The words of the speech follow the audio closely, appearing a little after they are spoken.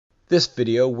This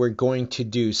video we're going to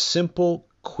do simple,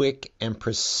 quick, and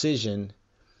precision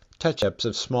touch-ups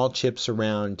of small chips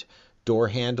around door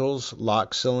handles,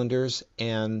 lock cylinders,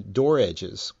 and door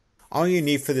edges. All you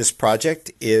need for this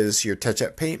project is your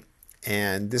touch-up paint,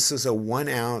 and this is a 1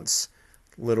 ounce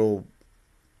little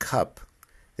cup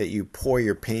that you pour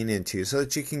your paint into so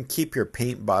that you can keep your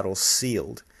paint bottle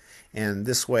sealed, and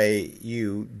this way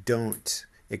you don't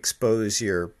expose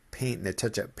your paint in the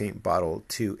touch-up paint bottle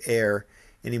to air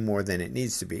any more than it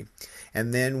needs to be.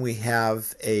 And then we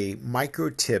have a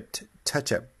micro-tipped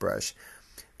touch-up brush.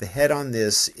 The head on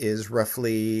this is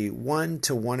roughly 1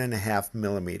 to 1.5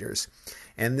 millimeters.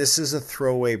 And this is a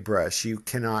throwaway brush. You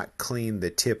cannot clean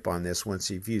the tip on this once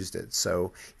you've used it,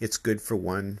 so it's good for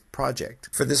one project.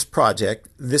 For this project,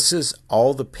 this is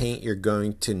all the paint you're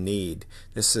going to need.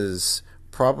 This is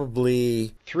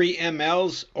probably 3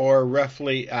 mLs or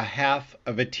roughly a half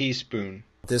of a teaspoon.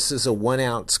 This is a 1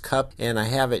 ounce cup, and I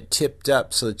have it tipped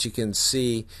up so that you can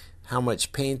see how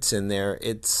much paint's in there.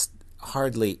 It's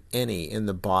hardly any in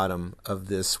the bottom of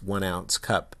this 1 ounce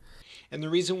cup. And the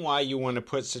reason why you want to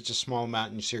put such a small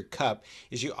amount into your cup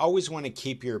is you always want to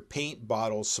keep your paint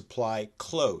bottle supply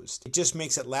closed. It just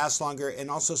makes it last longer, and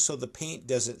also so the paint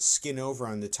doesn't skin over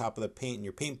on the top of the paint in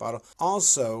your paint bottle.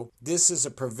 Also, this is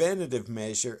a preventative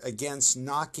measure against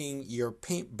knocking your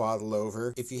paint bottle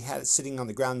over if you had it sitting on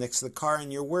the ground next to the car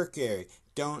in your work area.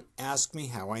 Don't ask me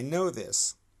how I know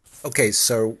this. Okay,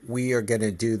 so we are going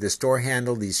to do this door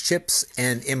handle, these chips,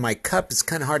 and in my cup, it's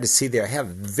kind of hard to see there. I have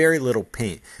very little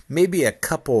paint, maybe a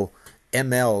couple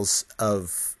mLs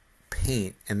of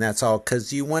paint, and that's all,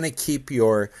 because you want to keep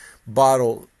your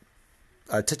bottle,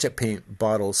 touch-up paint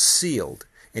bottle sealed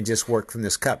and just work from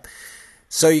this cup.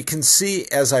 So you can see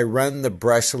as I run the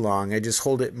brush along, I just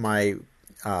hold it in my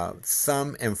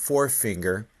thumb and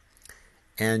forefinger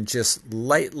and just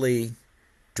lightly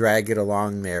drag it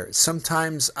along there.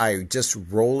 Sometimes I just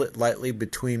roll it lightly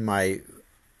between my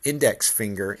index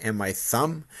finger and my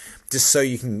thumb, just so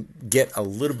you can get a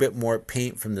little bit more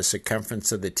paint from the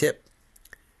circumference of the tip.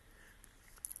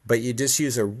 But you just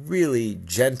use a really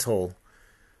gentle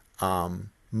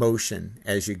motion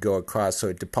as you go across, so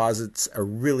it deposits a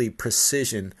really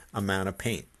precision amount of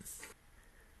paint.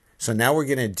 So now we're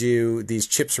going to do these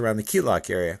chips around the key lock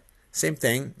area. Same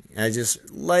thing, I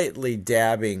just lightly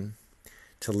dabbing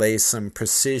to lay some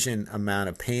precision amount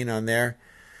of paint on there.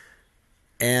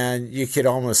 And you could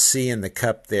almost see in the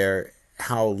cup there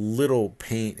how little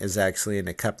paint is actually in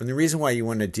the cup. And the reason why you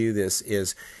want to do this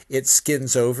is it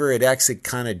skins over. It actually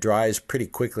kind of dries pretty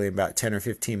quickly in about 10 or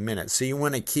 15 minutes. So you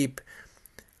want to keep,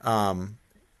 pull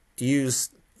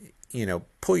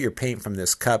your paint from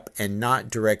this cup and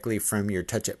not directly from your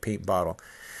touch-up paint bottle.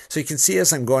 So you can see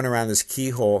as I'm going around this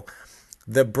keyhole,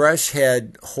 the brush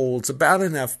head holds about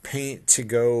enough paint to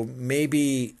go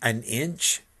maybe an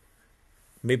inch,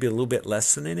 maybe a little bit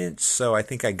less than an inch. So I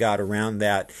think I got around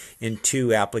that in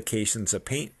 2 applications of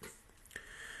paint.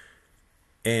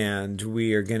 And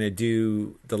we are going to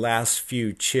do the last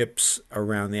few chips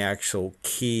around the actual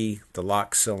key, the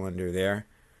lock cylinder there.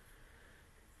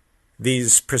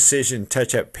 These precision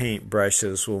touch-up paint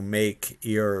brushes will make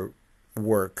your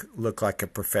work look like a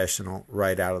professional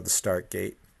right out of the start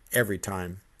gate. Every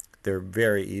time. They're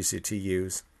very easy to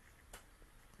use.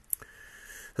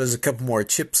 There's a couple more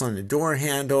chips on the door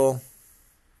handle.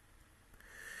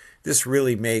 This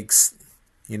really makes,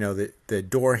 the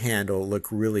door handle look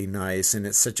really nice, and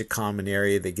it's such a common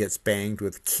area that gets banged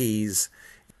with keys.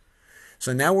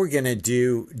 So now we're going to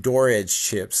do door edge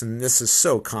chips, and this is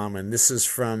so common. This is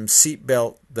from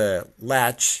seatbelt, the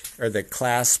latch or the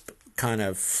clasp kind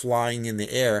of flying in the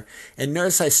air. And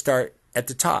notice I start at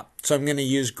the top. So I'm going to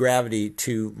use gravity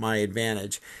to my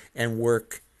advantage and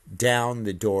work down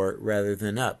the door rather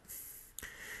than up.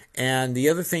 And the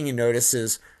other thing you notice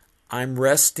is I'm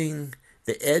resting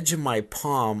the edge of my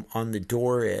palm on the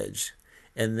door edge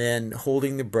and then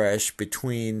holding the brush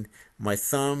between my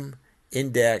thumb,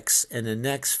 index, and the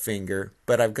next finger.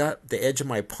 But I've got the edge of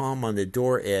my palm on the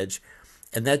door edge,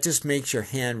 and that just makes your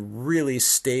hand really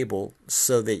stable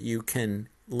so that you can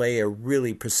lay a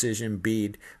really precision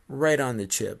bead right on the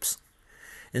chips.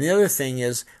 And the other thing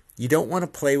is, you don't want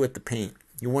to play with the paint.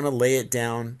 You want to lay it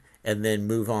down and then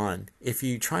move on. If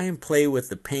you try and play with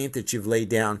the paint that you've laid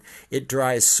down, it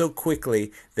dries so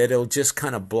quickly that it'll just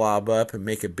kind of blob up and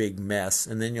make a big mess,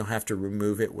 and then you'll have to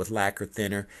remove it with lacquer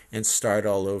thinner and start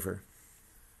all over.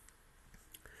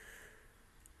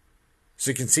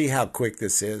 So you can see how quick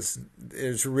this is.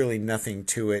 There's really nothing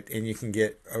to it, and you can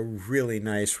get a really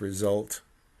nice result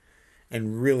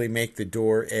and really make the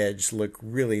door edge look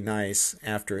really nice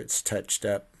after it's touched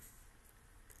up.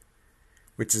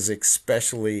 which is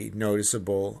especially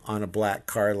noticeable on a black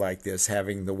car like this,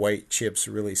 having the white chips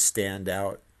really stand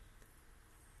out.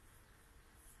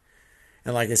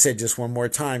 And like I said, just one more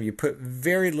time, you put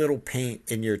very little paint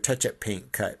in your touch-up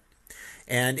paint cut.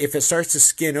 And if it starts to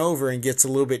skin over and gets a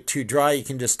little bit too dry, you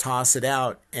can just toss it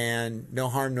out and no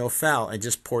harm, no foul. And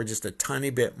just pour just a tiny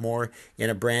bit more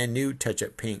in a brand new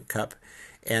touch-up paint cup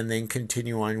and then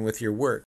continue on with your work.